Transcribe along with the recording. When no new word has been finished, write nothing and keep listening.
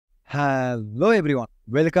Hello everyone,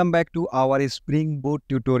 welcome back to our Spring Boot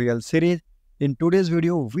tutorial series. In today's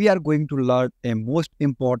video, we are going to learn a most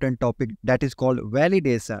important topic that is called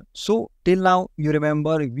validation. So till now, you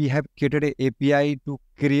remember we have created an API to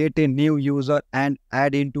create a new user and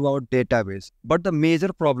add into our database. But the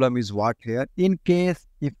major problem is what here? In case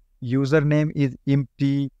if username is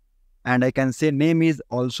empty and I can say name is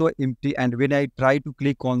also empty, and when I try to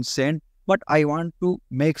click on send, but I want to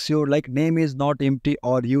make sure like name is not empty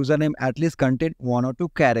or username at least contain one or two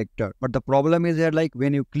character. But the problem is here, like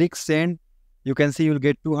when you click send, you can see you'll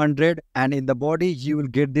get 200 and in the body you will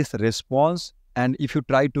get this response. And if you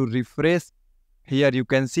try to refresh, here you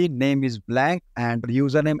can see name is blank and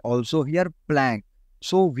username also here blank.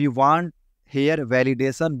 So we want here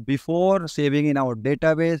validation before saving in our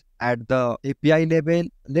database at the API level.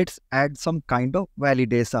 Let's add some kind of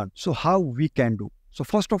validation. So how we can do? So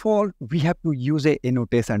first of all, we have to use a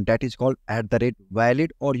annotation that is called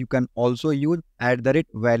 @valid, or you can also use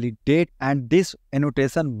 @validate, and this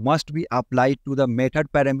annotation must be applied to the method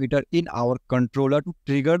parameter in our controller to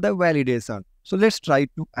trigger the validation. So let's try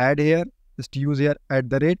to add here, just use here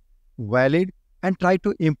 @valid and try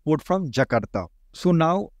to import from Jakarta. So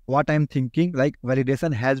now what I'm thinking, like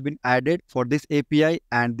validation has been added for this API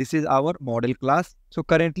and this is our model class. So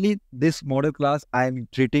currently this model class I'm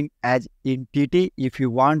treating as entity. If you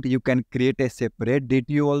want, you can create a separate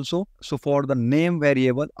DTU also. So for the name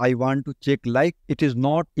variable, I want to check like it is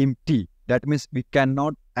not empty. That means we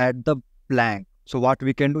cannot add the blank. So what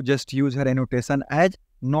we can do, just use her annotation as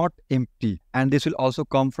not empty. And this will also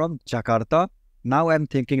come from Jakarta. Now I'm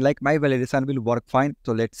thinking like my validation will work fine.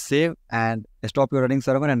 So let's save and stop your running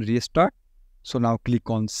server and restart. So now click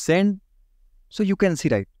on send. So you can see,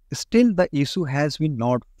 right, still the issue has been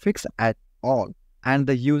not fixed at all. And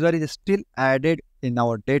the user is still added in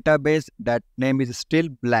our database. That name is still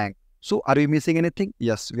blank. So are we missing anything?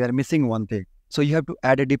 Yes, we are missing one thing. So you have to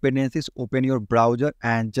add a dependencies, open your browser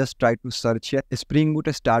and just try to search here Spring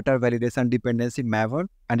Boot starter validation dependency mapper,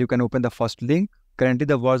 and you can open the first link. Currently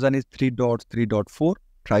the version is 3.3.4.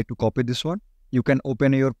 Try to copy this one. You can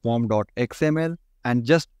open your pom.xml and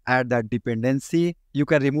just add that dependency. You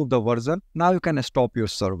can remove the version. Now you can stop your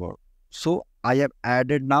server. So I have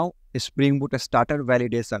added now a Spring Boot starter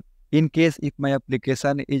validation. In case if my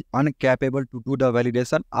application is incapable to do the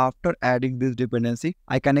validation after adding this dependency,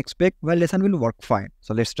 I can expect validation will work fine.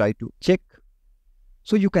 So let's try to check.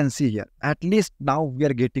 So you can see here, at least now we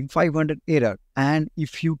are getting 500 error. And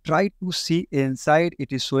if you try to see inside,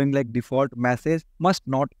 it is showing like default message must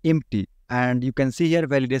not empty. And you can see here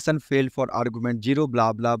validation failed for argument 0,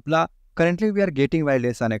 blah, blah, blah. Currently we are getting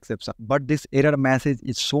validation exception, but this error message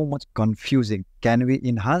is so much confusing. Can we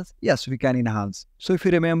enhance? Yes, we can enhance. So if you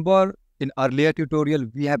remember in earlier tutorial,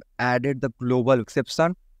 we have added the global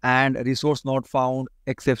exception and resource not found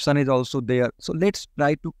exception is also there. So let's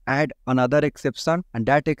try to add another exception, and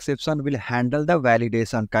that exception will handle the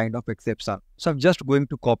validation kind of exception. So I'm just going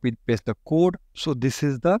to copy paste the code. So this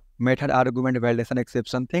is the method argument validation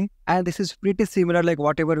exception thing, and this is pretty similar like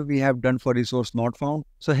whatever we have done for resource not found.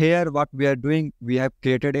 So here what we are doing, we have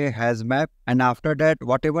created a hash map, and after that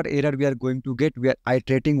whatever error we are going to get, we are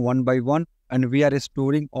iterating one by one, and we are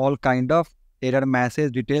storing all kind of error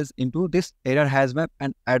message details into this error hash map,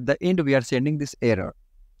 and at the end we are sending this error.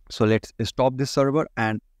 So let's stop this server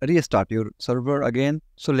and restart your server again.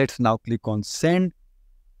 So let's now click on send.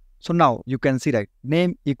 So now you can see, right,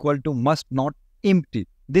 name equal to must not empty.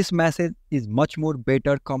 This message is much more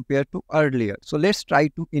better compared to earlier. So let's try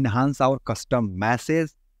to enhance our custom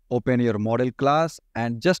message. Open your model class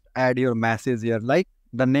and just add your message here like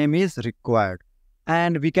the name is required.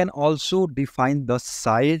 And we can also define the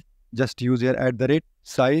size. Just use here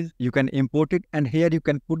 @size. You can import it, and here you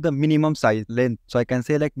can put the minimum size length. So I can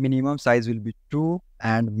say like minimum size will be 2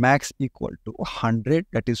 and max equal to 100.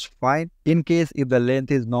 That is fine. In case if the length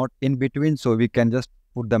is not in between, so we can just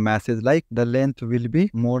put the message like the length will be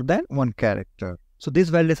more than 1 character. So this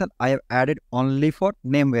validation I have added only for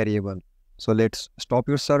name variable. So let's stop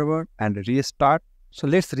your server and restart. So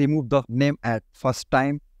let's remove the name at first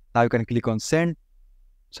time. Now you can click on send.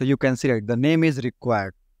 So you can see, right, the name is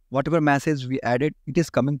required. Whatever message we added, it is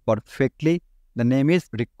coming perfectly. The name is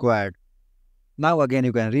required. Now again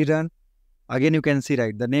you can rerun. Again you can see,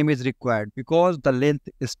 right, the name is required because the length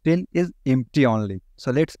still is empty only.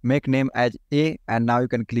 So let's make name as A, and now you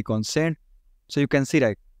can click on send. So you can see,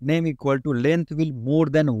 right, name equal to length will more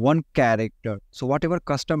than 1 character. So whatever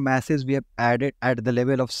custom message we have added at the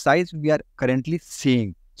level of size, we are currently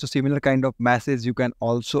seeing. So similar kind of message you can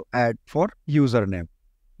also add for username.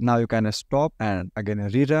 Now you can stop and again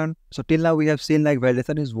rerun. So till now we have seen like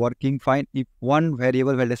validation is working fine. If one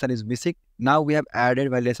variable validation is missing, now we have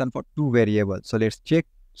added validation for two variables. So let's check.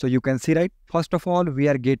 So you can see, right, first of all, we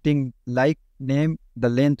are getting like name, the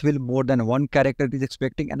length will more than one character it is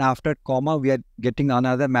expecting, and after comma, we are getting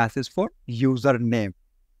another message for username.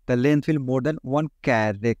 The length will more than one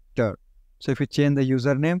character. So if we change the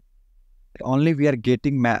username, only we are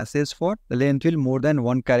getting message for the length will more than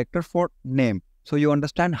one character for name. So you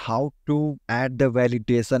understand how to add the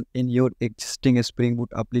validation in your existing Spring Boot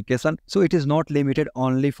application. So it is not limited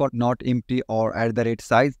only for not empty or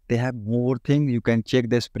 @size. They have more things. You can check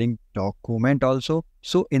the Spring document also.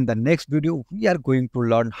 So in the next video, we are going to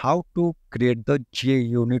learn how to create the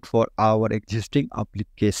JUnit for our existing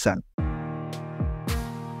application.